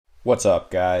What's up,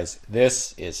 guys?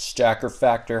 This is Stacker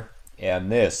Factor,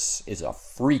 and this is a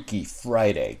Freaky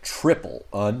Friday triple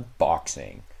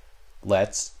unboxing.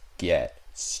 Let's get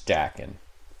stacking.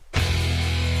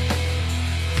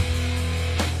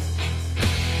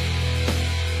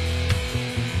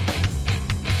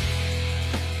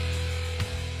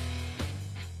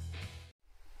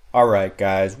 Alright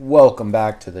guys, welcome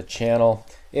back to the channel.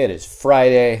 It is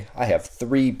Friday. I have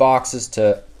 3 boxes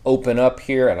to open up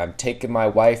here, and I'm taking my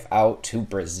wife out to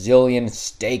Brazilian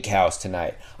Steakhouse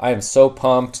tonight. I am so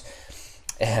pumped,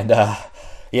 and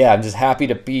yeah, I'm just happy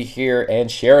to be here and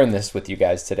sharing this with you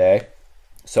guys today.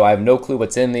 So I have no clue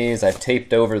what's in these. I've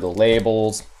taped over the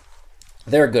labels.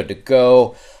 They're good to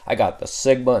go. I got the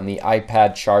Sigma and the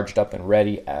iPad charged up and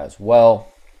ready as well.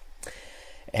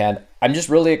 And I'm just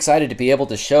really excited to be able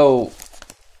to show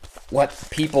what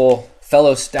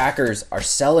fellow stackers are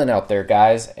selling out there,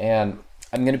 guys. And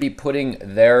I'm going to be putting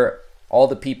all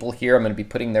the people here, I'm going to be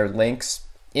putting their links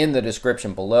in the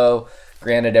description below.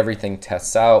 Granted, everything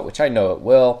tests out, which I know it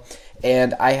will.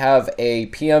 And I have a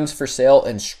PMs for sale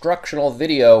instructional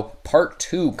video part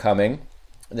 2 coming.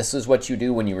 This is what you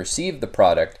do when you receive the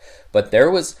product. But there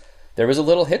was a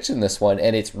little hitch in this one,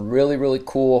 and it's really, really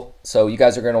cool. So you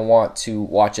guys are going to want to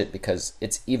watch it because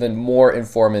it's even more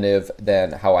informative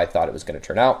than how I thought it was going to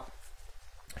turn out.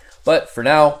 But for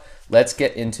now, let's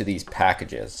get into these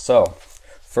packages. So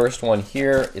first one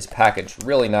here is packaged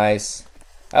really nice.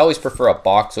 I always prefer a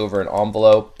box over an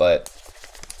envelope, but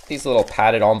these little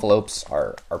padded envelopes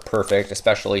are perfect,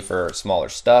 especially for smaller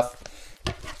stuff.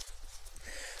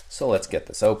 So let's get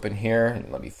this open here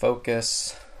and let me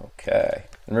focus. Okay.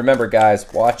 And remember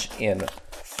guys, watch in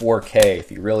 4K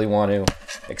if you really want to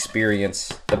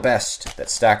experience the best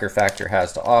that Stacker Factor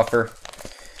has to offer.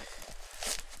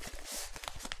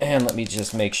 And let me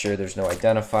just make sure there's no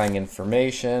identifying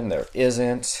information. There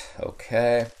isn't.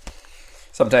 Okay.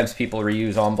 Sometimes people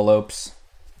reuse envelopes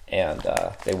and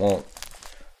they won't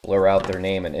blur out their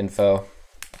name and info.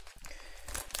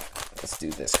 Let's do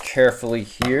this carefully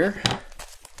here.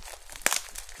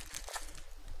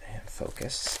 And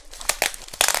focus.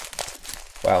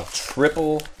 Wow,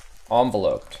 triple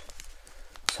enveloped.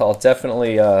 So I'll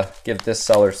definitely give this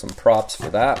seller some props for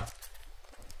that.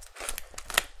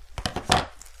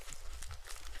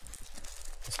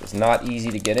 This was not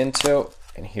easy to get into,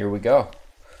 and here we go.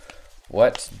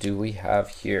 What do we have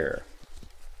here?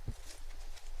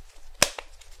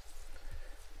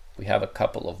 We have a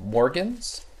couple of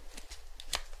Morgans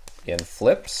in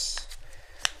flips.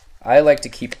 I like to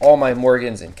keep all my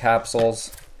Morgans in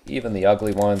capsules, even the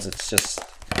ugly ones. It's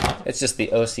just the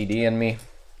OCD in me.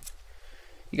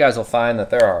 You guys will find that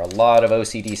there are a lot of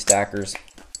OCD stackers,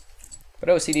 but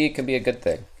OCD can be a good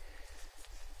thing.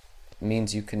 It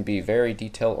means you can be very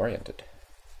detail oriented.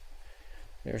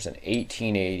 There's an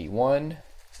 1881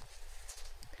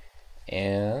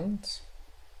 and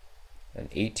an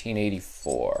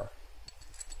 1884.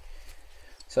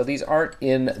 So these aren't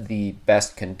in the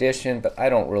best condition, but I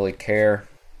don't really care.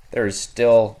 There is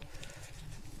still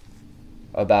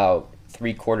about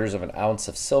 3/4 of an ounce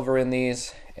of silver in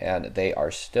these, and they are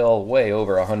still way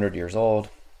over 100 years old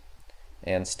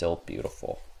and still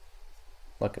beautiful.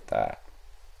 Look at that.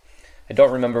 I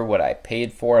don't remember what I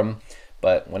paid for them,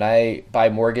 but when I buy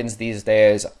Morgans these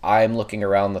days, I'm looking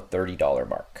around the $30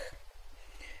 mark.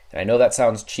 And I know that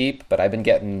sounds cheap, but I've been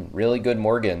getting really good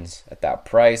Morgans at that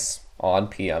price on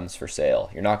PMs for sale.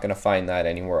 You're not going to find that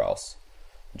anywhere else.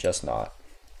 Just not.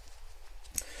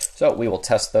 So we will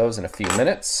test those in a few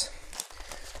minutes.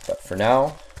 But for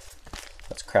now,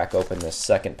 let's crack open this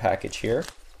second package here.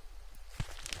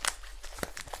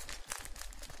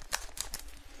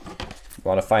 You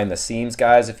want to find the seams,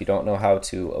 guys. If you don't know how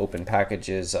to open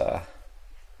packages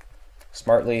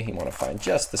smartly, you want to find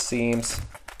just the seams.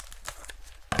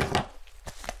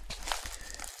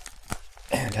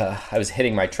 And I was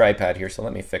hitting my tripod here, so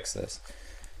let me fix this.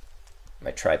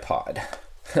 My tripod.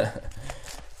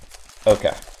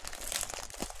 Okay.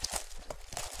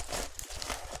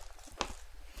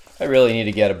 I really need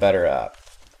to get a better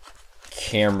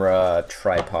camera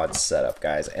tripod setup,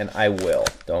 guys, and I will.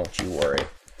 Don't you worry.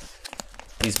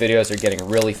 These videos are getting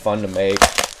really fun to make.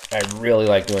 I really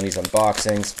like doing these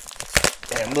unboxings.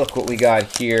 And look what we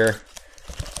got here.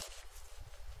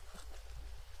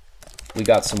 We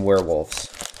got some werewolves.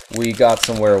 We got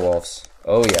some werewolves.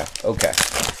 Oh yeah, okay.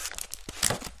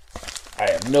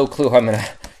 I have no clue how I'm gonna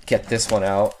get this one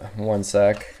out. One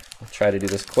sec. I'll try to do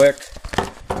this quick.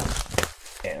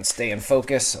 And stay in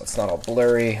focus so it's not all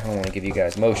blurry. I don't want to give you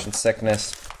guys motion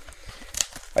sickness.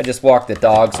 I just walked the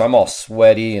dog, so I'm all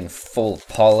sweaty and full of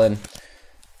pollen.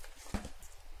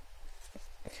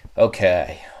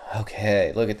 Okay,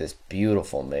 Okay, look at this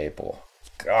beautiful maple.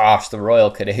 Gosh, the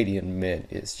Royal Canadian Mint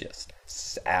is just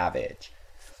savage.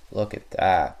 Look at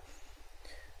that.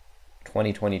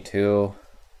 2022.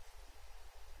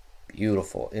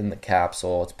 Beautiful in the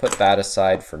capsule. Let's put that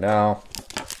aside for now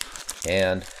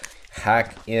and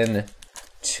hack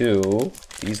into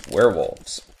these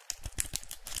werewolves.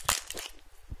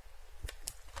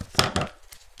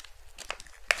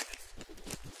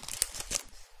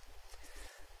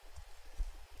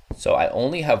 So I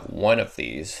only have one of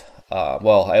these.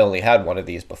 Well, I only had one of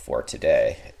these before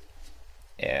today,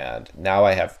 and now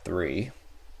I have 3.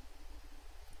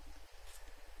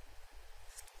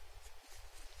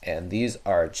 And these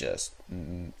are just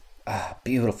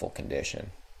beautiful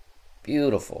condition.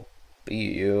 Beautiful.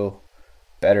 BU.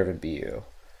 Better than BU.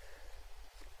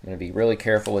 I'm going to be really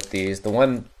careful with these. The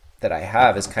one that I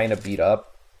have is kind of beat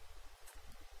up,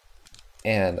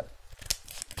 and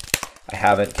I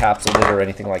haven't capsuled it or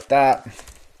anything like that.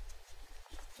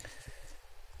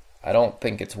 I don't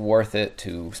think it's worth it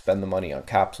to spend the money on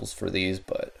capsules for these,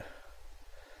 but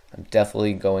I'm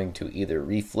definitely going to either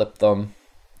reflip them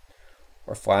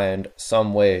or find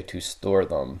some way to store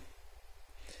them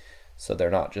so they're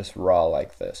not just raw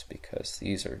like this, because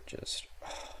these are just,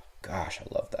 oh, gosh, I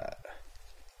love that.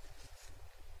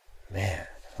 Man,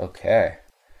 okay.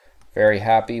 Very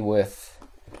happy with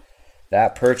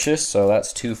that purchase, so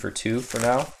that's 2 for 2 for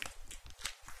now.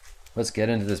 Let's get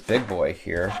into this big boy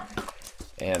here,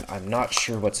 and I'm not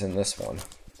sure what's in this one.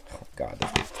 Oh God,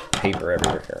 there's paper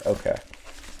everywhere here. Okay.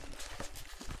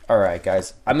 All right,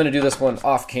 guys, I'm gonna do this one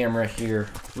off camera here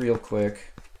real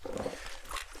quick.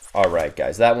 All right,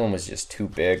 guys, that one was just too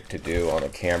big to do on the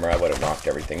camera. I would have knocked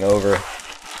everything over.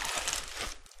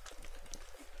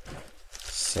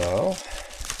 So,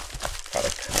 got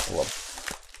a couple of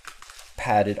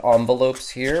padded envelopes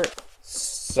here.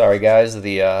 Sorry guys,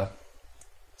 the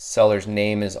seller's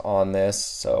name is on this,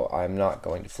 so I'm not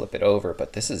going to flip it over,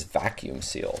 but this is vacuum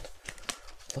sealed.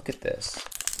 Look at this.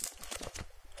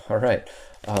 All right,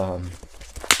 I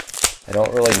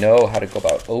don't really know how to go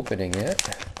about opening it.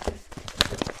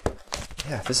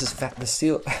 Yeah, this is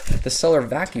the seller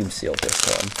vacuum sealed this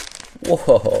one.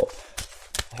 Whoa.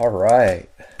 All right.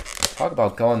 Talk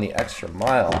about going the extra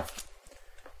mile.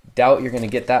 Doubt you're going to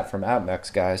get that from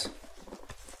Amex, guys.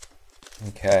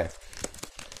 Okay.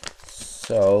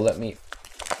 So let me...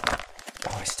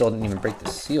 Oh, I still didn't even break the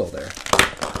seal there.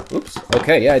 Oops.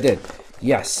 Okay, yeah, I did.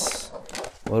 Yes.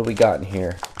 What do we got in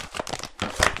here?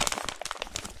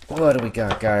 What do we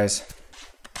got, guys?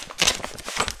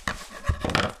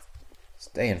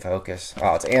 Stay in focus.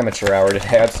 Oh, it's amateur hour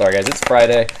today. I'm sorry, guys. It's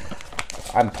Friday.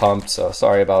 I'm pumped, so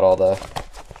sorry about all the...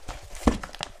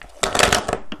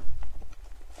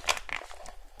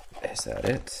 Is that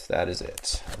it? That is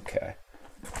it. Okay.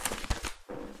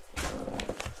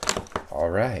 All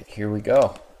right, here we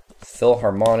go.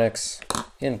 Philharmonics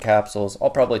in capsules. I'll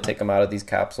probably take them out of these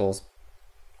capsules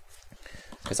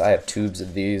because I have tubes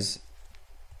of these.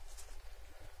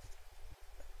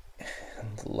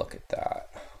 And look at that.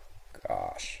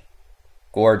 Gosh.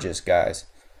 Gorgeous, guys.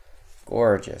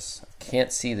 Gorgeous. I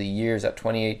can't see the years at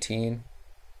 2018.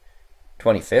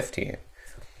 2015.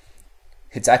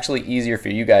 It's actually easier for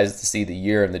you guys to see the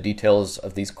year and the details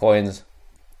of these coins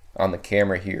on the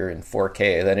camera here in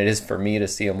 4K than it is for me to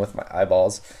see them with my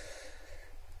eyeballs.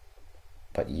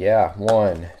 But yeah,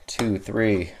 1, 2,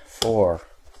 3, 4,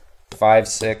 5,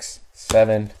 6,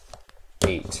 7,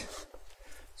 8.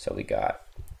 So we got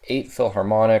 8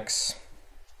 Philharmonics,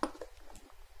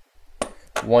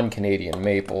 1 Canadian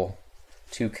Maple,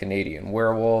 2 Canadian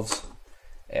Werewolves,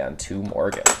 and 2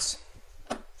 Morgans.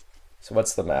 So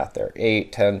what's the math there?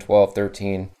 8, 10, 12,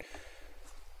 13,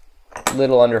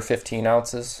 little under 15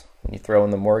 ounces when you throw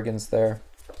in the Morgans there.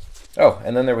 Oh,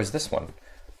 and then there was this one.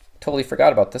 Totally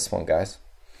forgot about this one, guys.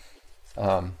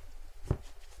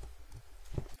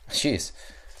 Jeez.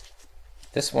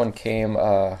 This one came,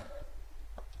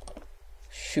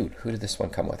 shoot, who did this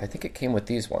one come with? I think it came with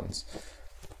these ones.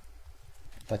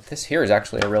 But this here is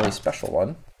actually a really special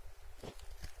one.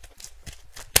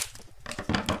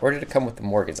 Where did it come with the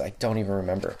Morgans? I don't even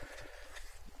remember.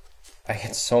 I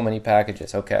had so many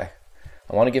packages. Okay.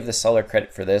 I want to give the seller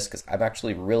credit for this because I'm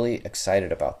actually really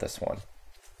excited about this one.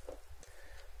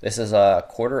 This is a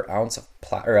 1/4 ounce of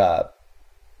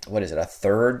what is it?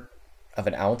 1/3 of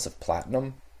an ounce of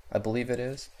platinum, I believe it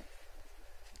is.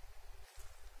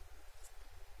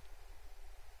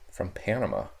 From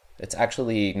Panama. It's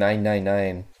actually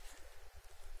 999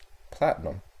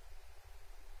 platinum.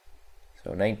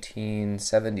 So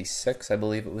 1976, I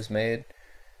believe it was made.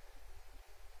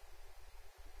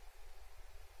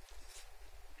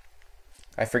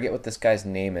 I forget what this guy's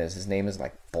name is. His name is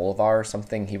like Bolivar or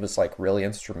something. He was like really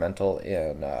instrumental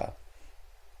in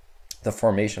the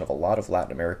formation of a lot of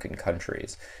Latin American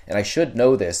countries. And I should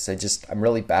know this. I'm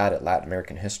really bad at Latin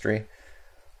American history.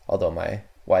 Although my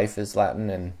wife is Latin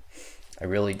and I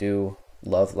really do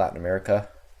love Latin America.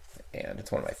 And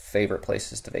it's one of my favorite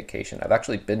places to vacation. I've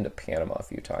actually been to Panama a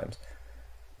few times.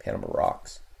 Panama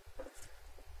rocks.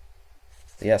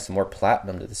 But yeah, some more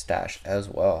platinum to the stash as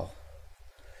well.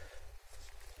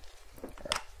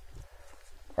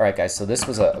 All right, guys, so this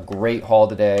was a great haul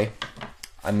today.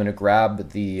 I'm going to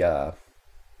grab the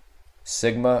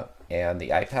Sigma and the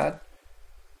iPad,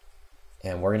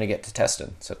 and we're going to get to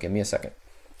testing. So give me a second.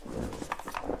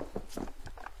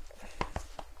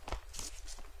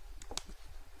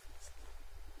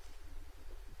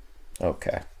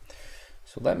 Okay,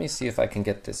 so let me see if I can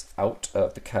get this out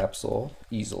of the capsule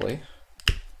easily.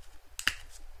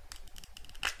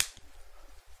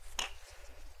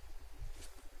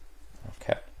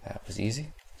 Okay, that was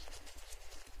easy.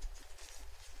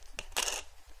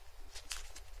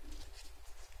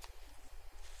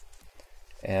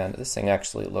 And this thing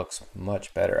actually looks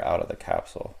much better out of the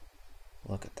capsule.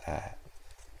 Look at that.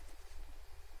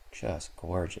 Just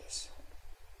gorgeous.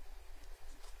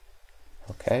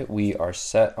 Okay, we are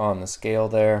set on the scale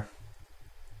there.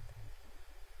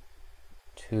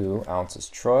 2 ounces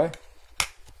Troy.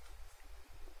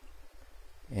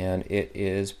 And it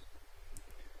is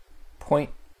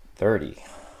 0.30.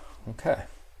 Okay.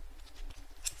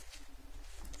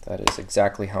 That is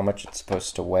exactly how much it's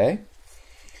supposed to weigh.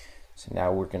 So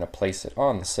now we're going to place it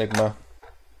on the Sigma.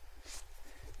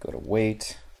 Go to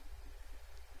weight.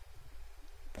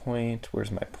 Point,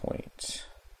 where's my point?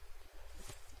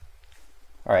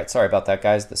 All right, sorry about that,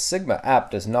 guys. The Sigma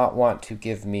app does not want to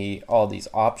give me all these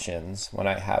options when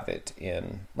I have it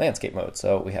in landscape mode.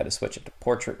 So we had to switch it to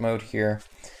portrait mode here.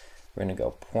 We're going to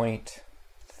go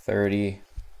 0.30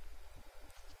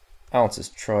 ounces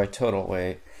Troy total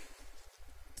weight.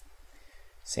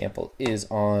 Sample is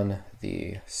on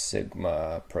the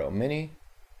Sigma Pro Mini.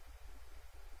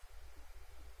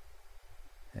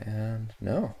 And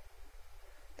no,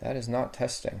 that is not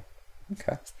testing.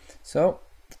 Okay, so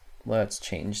let's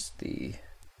change the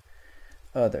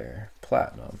other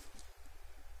platinum.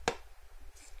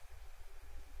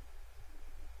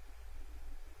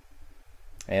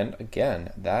 And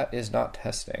again, that is not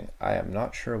testing. I am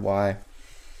not sure why.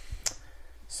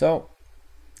 So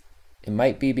it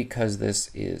might be because this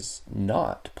is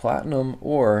not platinum,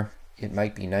 or it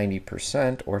might be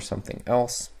 90% or something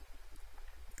else.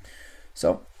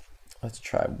 So let's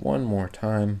try one more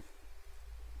time.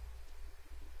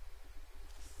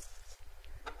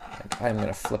 And I'm going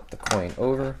to flip the coin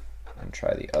over and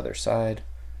try the other side.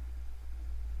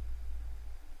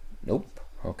 Nope.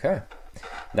 Okay.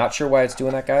 Not sure why it's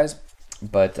doing that, guys.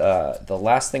 But the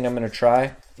last thing I'm going to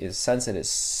try is, since it is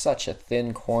such a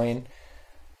thin coin,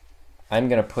 I'm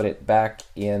going to put it back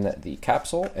in the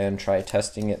capsule and try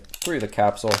testing it through the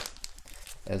capsule,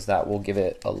 as that will give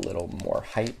it a little more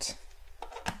height.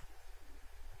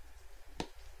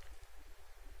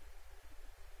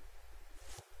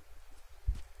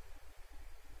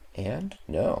 And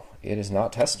no, it is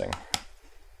not testing.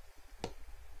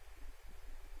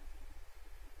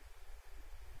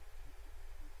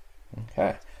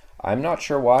 Okay, I'm not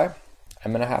sure why.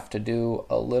 I'm going to have to do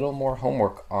a little more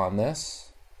homework on this.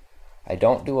 I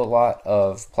don't do a lot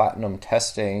of platinum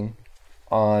testing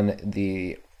on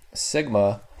the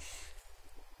Sigma,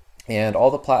 and all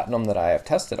the platinum that I have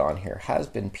tested on here has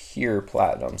been pure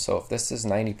platinum. So if this is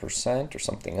 90% or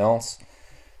something else,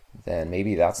 then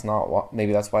maybe that's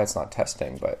why it's not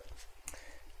testing, but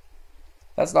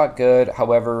that's not good.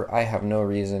 However, I have no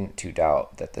reason to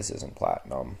doubt that this isn't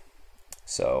platinum.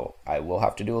 So I will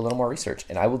have to do a little more research,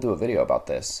 and I will do a video about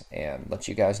this and let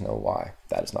you guys know why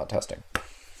that is not testing.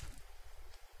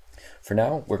 For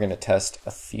now, we're going to test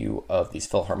a few of these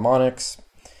Philharmonics.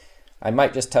 I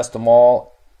might just test them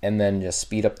all and then just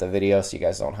speed up the video so you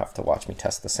guys don't have to watch me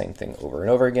test the same thing over and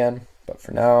over again. But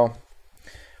for now,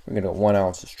 we're going to go 1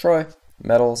 ounces Troy,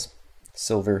 metals,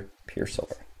 silver, pure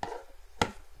silver.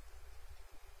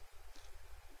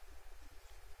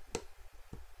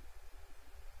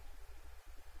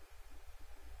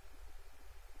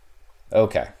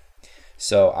 Okay,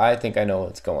 so I think I know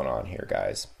what's going on here,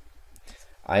 guys.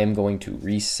 I am going to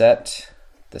reset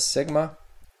the Sigma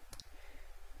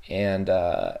and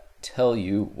tell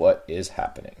you what is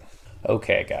happening.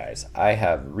 Okay, guys, I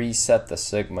have reset the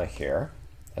Sigma here,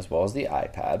 as well as the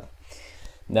iPad.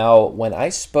 Now, when I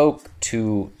spoke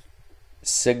to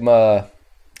Sigma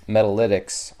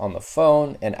Metalytics on the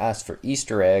phone and asked for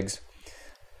Easter eggs,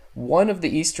 one of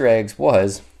the Easter eggs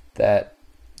was that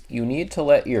you need to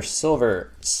let your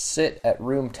silver sit at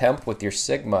room temp with your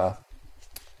Sigma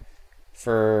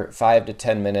for 5 to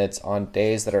 10 minutes on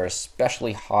days that are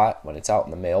especially hot when it's out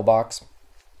in the mailbox,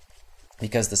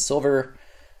 because the silver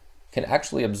can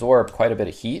actually absorb quite a bit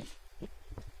of heat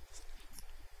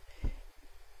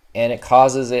and it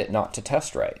causes it not to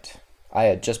test right. I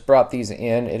had just brought these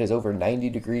in. It is over 90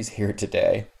 degrees here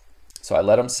today. So I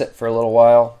let them sit for a little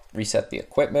while, reset the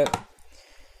equipment,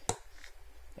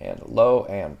 and lo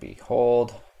and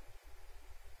behold,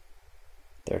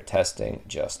 they're testing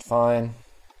just fine.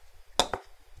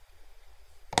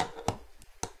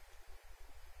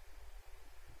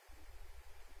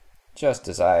 Just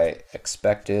as I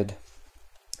expected.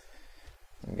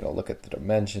 I'm going to look at the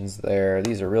dimensions there.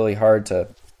 These are really hard to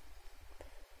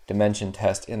dimension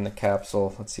test in the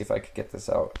capsule. Let's see if I could get this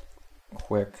out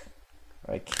quick.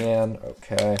 I can.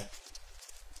 Okay.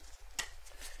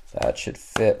 That should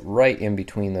fit right in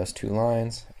between those two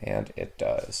lines, and it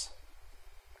does.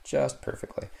 Just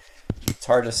perfectly. It's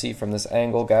hard to see from this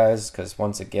angle, guys, because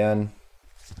once again,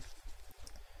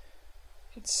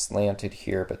 it's slanted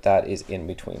here, but that is in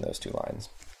between those two lines.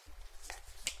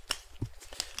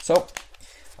 So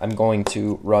I'm going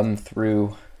to run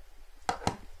through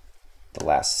the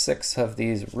last 6 of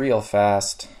these real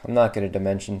fast. I'm not going to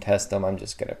dimension test them. I'm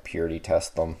just going to purity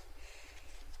test them.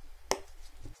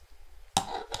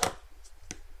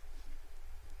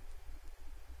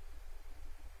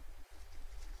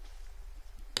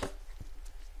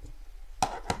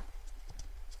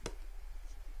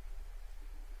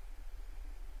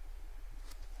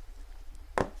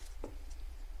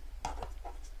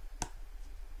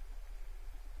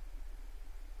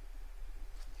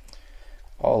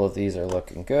 All of these are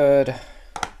looking good.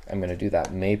 I'm going to do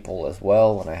that maple as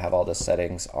well when I have all the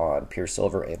settings on pure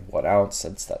silver in 1 ounce,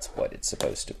 since that's what it's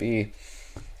supposed to be.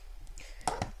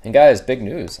 And guys, big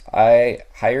news. I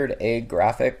hired a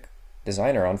graphic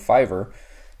designer on Fiverr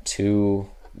to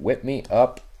whip me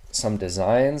up some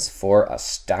designs for a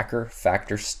Stacker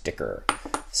Factor sticker.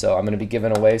 So I'm going to be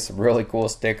giving away some really cool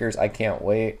stickers. I can't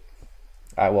wait.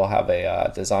 I will have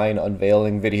a design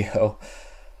unveiling video,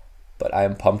 but I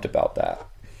am pumped about that.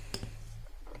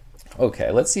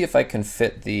 Okay, let's see if I can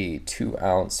fit the 2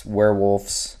 ounce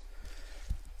werewolves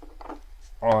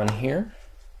on here.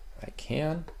 I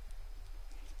can.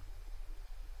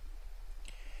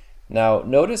 Now,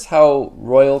 notice how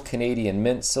Royal Canadian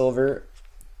Mint Silver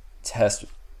tests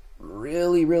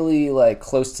really like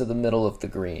close to the middle of the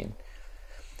green.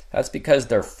 That's because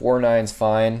they're 4/9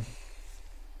 fine,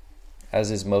 as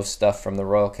is most stuff from the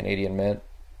Royal Canadian Mint.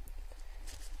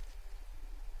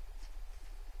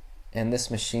 And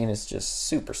this machine is just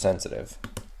super sensitive.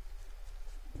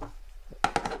 And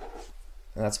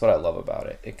that's what I love about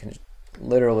it. It can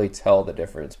literally tell the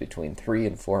difference between 3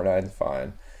 and 4/9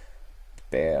 fine.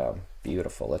 Bam,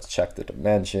 beautiful. Let's check the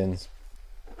dimensions.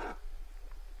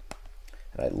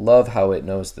 And I love how it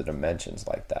knows the dimensions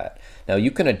like that. Now you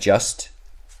can adjust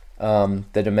the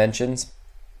dimensions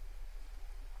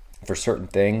for certain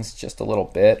things just a little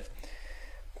bit.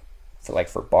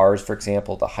 For bars, for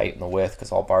example, the height and the width,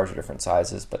 because all bars are different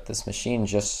sizes, but this machine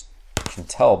just can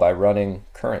tell by running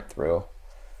current through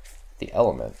the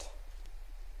element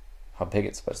how big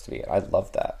it's supposed to be. I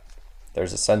love that.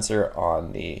 There's a sensor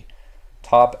on the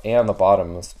top and the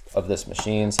bottom of this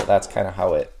machine, so that's kind of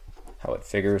how it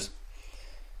figures.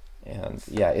 And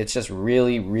yeah, it's just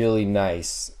really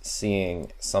nice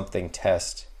seeing something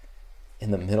test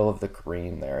in the middle of the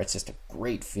green there. It's just a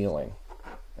great feeling.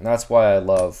 And that's why I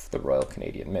love the Royal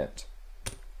Canadian Mint.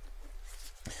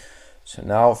 So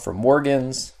now for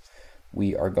Morgans,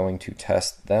 we are going to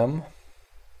test them.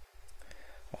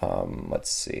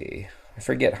 Let's see. I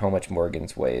forget how much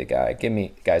Morgans weigh. Guys, give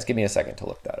me a second to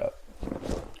look that up.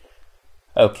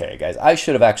 Okay, guys, I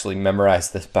should have actually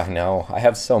memorized this by now. I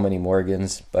have so many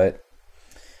Morgans, but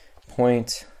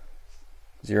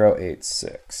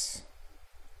 0.086.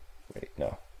 Wait,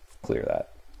 no, clear that.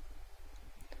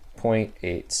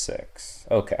 0.86.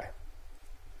 Okay.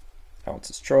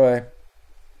 Ounces troy.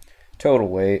 Total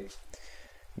weight.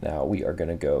 Now we are going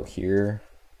to go here.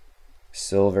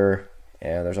 Silver.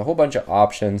 And there's a whole bunch of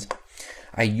options.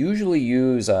 I usually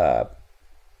use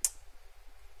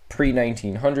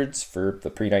pre-1900s for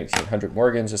the pre-1900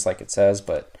 Morgans, just like it says,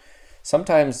 but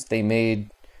sometimes they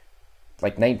made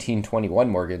like 1921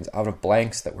 Morgans out of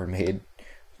blanks that were made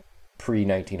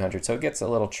pre-1900, so it gets a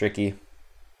little tricky.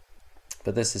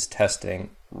 But this is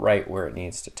testing right where it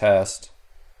needs to test.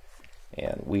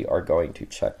 And we are going to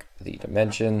check the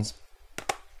dimensions.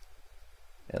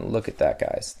 And look at that,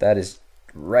 guys. That is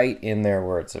right in there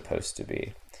where it's supposed to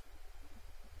be.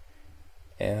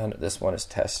 And this one is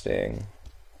testing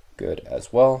good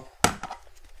as well.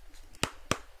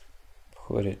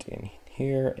 Put it in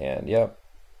here, and yep,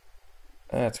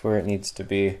 that's where it needs to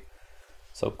be.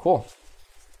 So cool.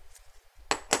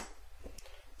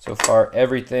 So far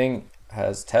everything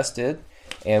has tested,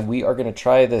 and we are going to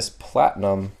try this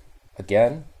platinum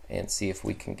again and see if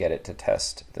we can get it to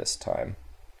test this time.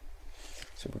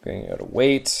 So we're going to go to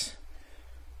weight,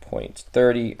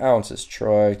 0.30 ounces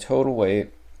troy, total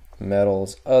weight,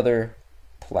 metals, other,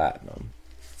 platinum.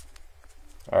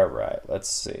 All right, let's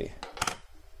see.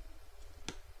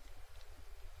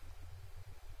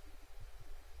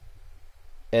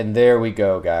 And there we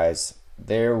go, guys.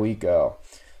 There we go.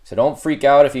 So don't freak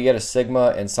out if you get a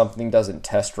Sigma and something doesn't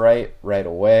test right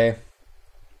away.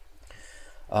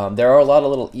 There are a lot of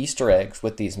little Easter eggs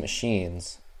with these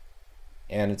machines,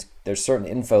 and there's certain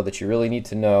info that you really need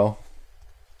to know.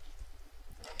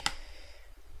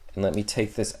 And let me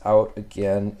take this out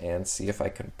again and see if I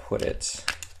can put it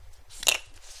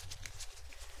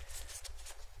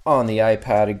on the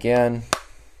iPad again.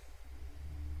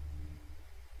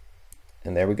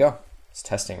 And there we go. It's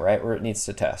testing right where it needs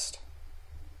to test.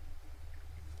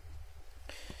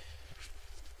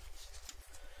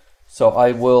 So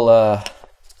I will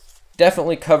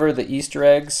definitely cover the Easter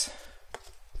eggs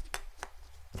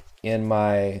in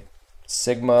my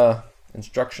Sigma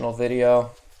instructional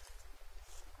video.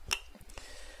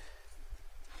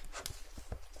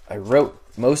 I wrote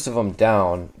most of them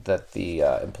down that the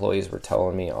employees were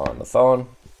telling me on the phone.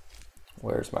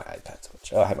 Where's my iPad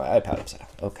switch? Oh, I have my iPad upside down.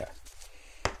 Okay.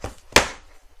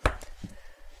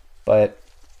 But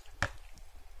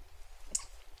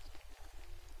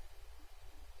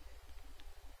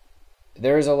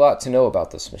there is a lot to know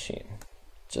about this machine.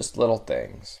 Just little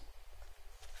things.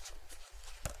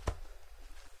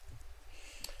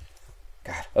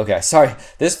 God, okay, sorry.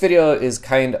 This video is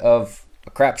kind of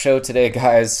a crap show today,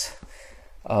 guys.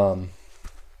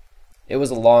 It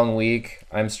was a long week.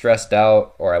 I'm stressed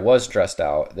out, or I was stressed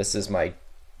out. This is my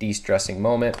de-stressing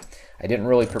moment. I didn't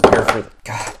really prepare for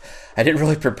I didn't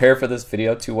really prepare for this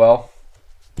video too well.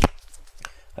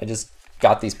 I just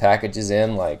got these packages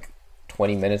in like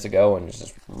 20 minutes ago and was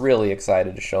just really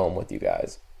excited to show them with you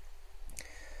guys.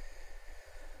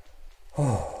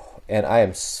 And I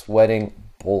am sweating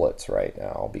bullets right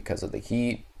now because of the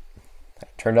heat. I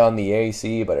turned on the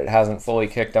AC, but it hasn't fully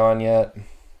kicked on yet.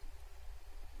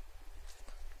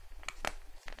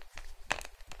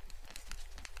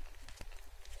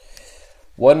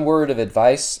 One word of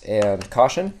advice and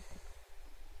caution.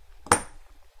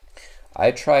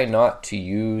 I try not to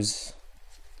use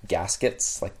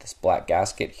gaskets like this black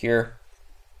gasket here,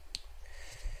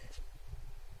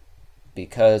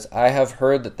 because I have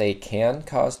heard that they can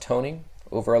cause toning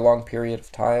over a long period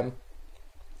of time.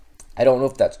 I don't know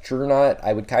if that's true or not.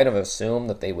 I would kind of assume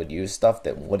that they would use stuff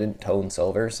that wouldn't tone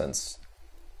silver, since,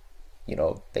 you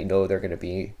know, they know they're going to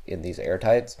be in these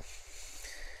airtights.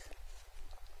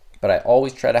 But I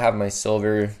always try to have my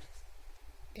silver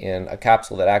in a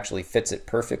capsule that actually fits it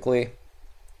perfectly,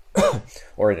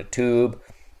 or in a tube,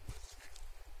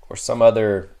 or some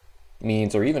other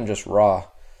means, or even just raw.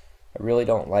 I really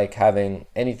don't like having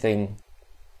anything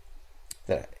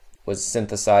that was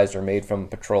synthesized or made from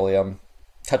petroleum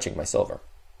touching my silver.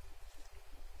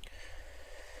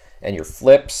 And your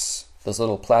flips, those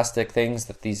little plastic things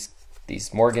that these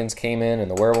Morgans came in and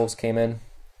the Werewolves came in,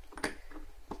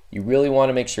 you really want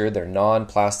to make sure they're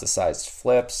non-plasticized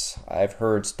flips. I've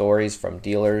heard stories from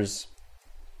dealers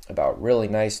about really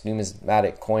nice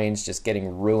numismatic coins just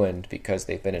getting ruined because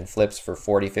they've been in flips for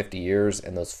 40, 50 years,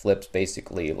 and those flips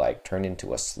basically like turn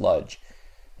into a sludge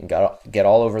and get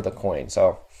all over the coin.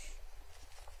 So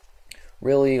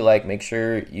really, like, make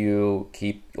sure you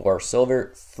keep your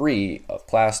silver free of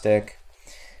plastic.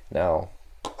 Now,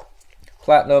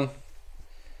 platinum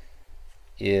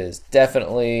is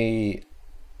definitely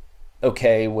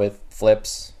okay with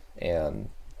flips and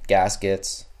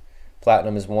gaskets.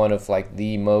 Platinum is one of like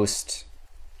the most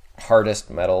hardest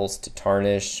metals to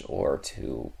tarnish or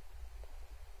to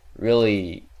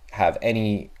really have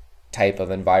any type of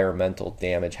environmental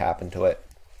damage happen to it.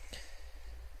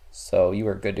 So you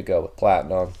are good to go with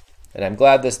platinum. And I'm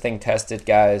glad this thing tested,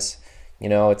 guys. You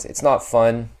know, it's not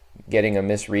fun getting a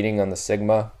misreading on the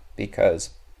Sigma, because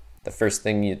the first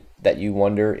thing that you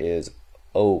wonder is,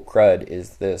 oh crud,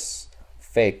 is this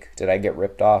fake? Did I get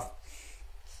ripped off?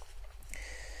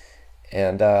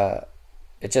 And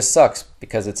it just sucks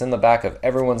because it's in the back of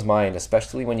everyone's mind,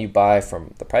 especially when you buy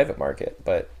from the private market.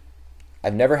 But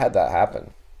I've never had that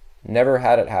happen. Never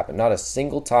had it happen. Not a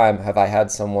single time have I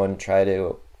had someone try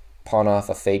to pawn off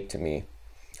a fake to me,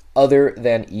 other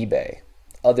than eBay.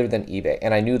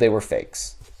 And I knew they were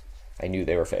fakes. I knew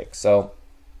they were fakes. So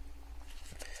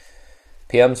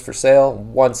PMs for sale,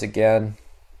 once again,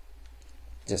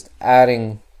 just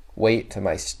adding weight to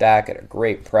my stack at a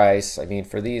great price. I mean,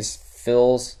 for these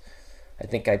fills, I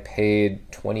think I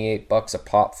paid 28 bucks a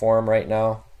pop for them right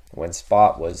now, when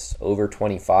spot was over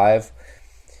 25.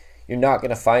 You're not going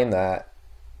to find that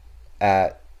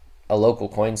at a local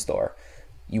coin store.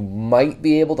 You might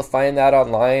be able to find that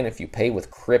online if you pay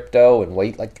with crypto and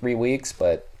wait like 3 weeks,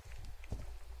 but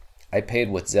I paid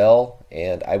with Zelle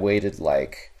and I waited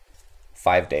like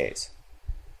 5 days.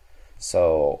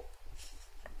 So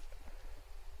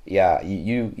yeah,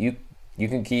 you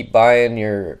can keep buying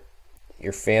your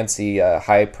fancy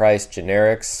high-priced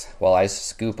generics while I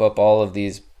scoop up all of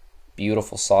these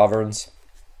beautiful sovereigns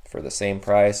for the same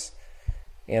price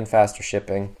and faster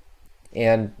shipping,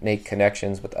 and make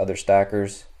connections with other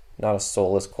stackers, not a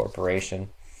soulless corporation.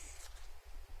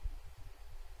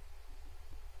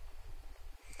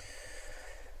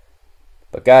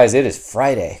 But guys, it is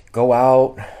Friday. Go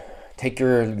out, take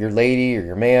your lady or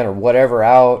your man or whatever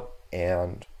out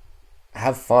and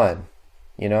have fun,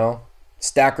 you know?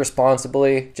 Stack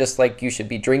responsibly, just like you should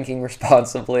be drinking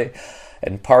responsibly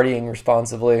and partying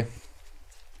responsibly.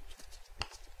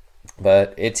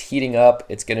 But it's heating up.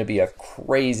 It's going to be a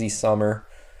crazy summer.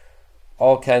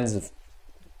 All kinds of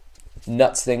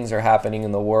nuts things are happening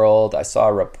in the world. I saw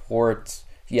a report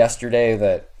yesterday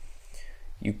that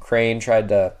Ukraine tried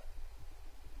to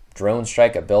drone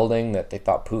strike a building that they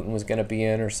thought Putin was going to be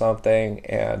in or something,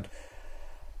 and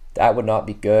that would not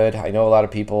be good. I know a lot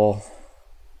of people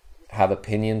have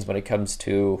opinions when it comes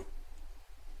to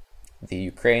the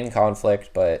Ukraine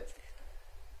conflict, but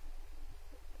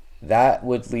that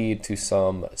would lead to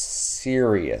some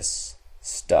serious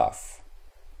stuff.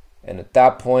 And at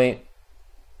that point,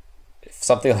 if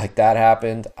something like that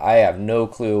happened, I have no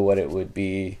clue what it would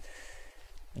be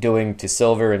doing to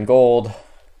silver and gold.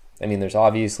 I mean, there's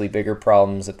obviously bigger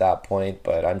problems at that point,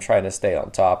 but I'm trying to stay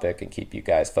on topic and keep you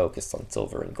guys focused on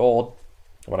silver and gold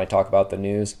when I talk about the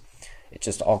news. It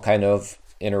just all kind of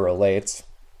interrelates.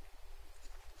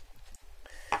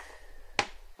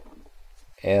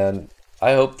 And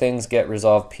I hope things get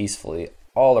resolved peacefully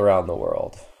all around the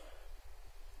world.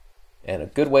 And a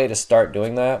good way to start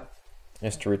doing that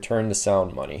is to return to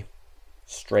sound money.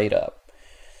 Straight up.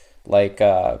 Like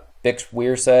Bix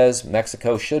Weir says,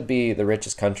 Mexico should be the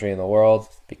richest country in the world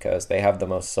because they have the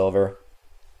most silver.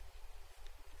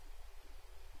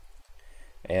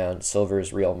 And silver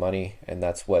is real money, and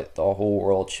that's what the whole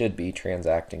world should be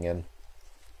transacting in.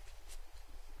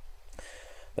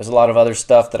 There's a lot of other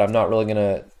stuff that I'm not really going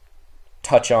to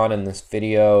touch on in this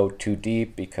video too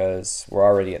deep because we're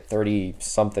already at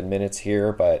 30-something minutes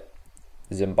here, but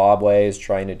Zimbabwe is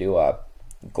trying to do a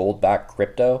gold-backed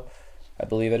crypto, I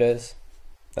believe it is.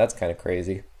 That's kind of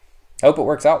crazy. I hope it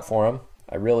works out for them.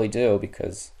 I really do,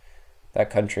 because that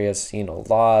country has seen a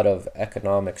lot of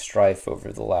economic strife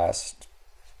over the last,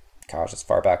 gosh, as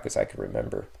far back as I can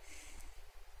remember.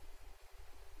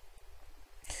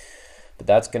 But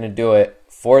that's going to do it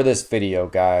for this video,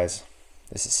 guys.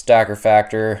 This is Stacker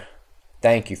Factor.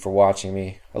 Thank you for watching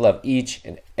me. I love each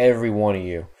and every one of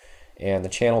you. And the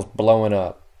channel's blowing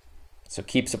up. So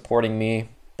keep supporting me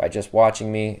by just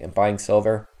watching me and buying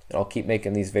silver. And I'll keep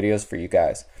making these videos for you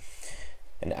guys.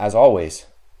 And as always,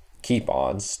 keep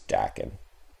on stacking.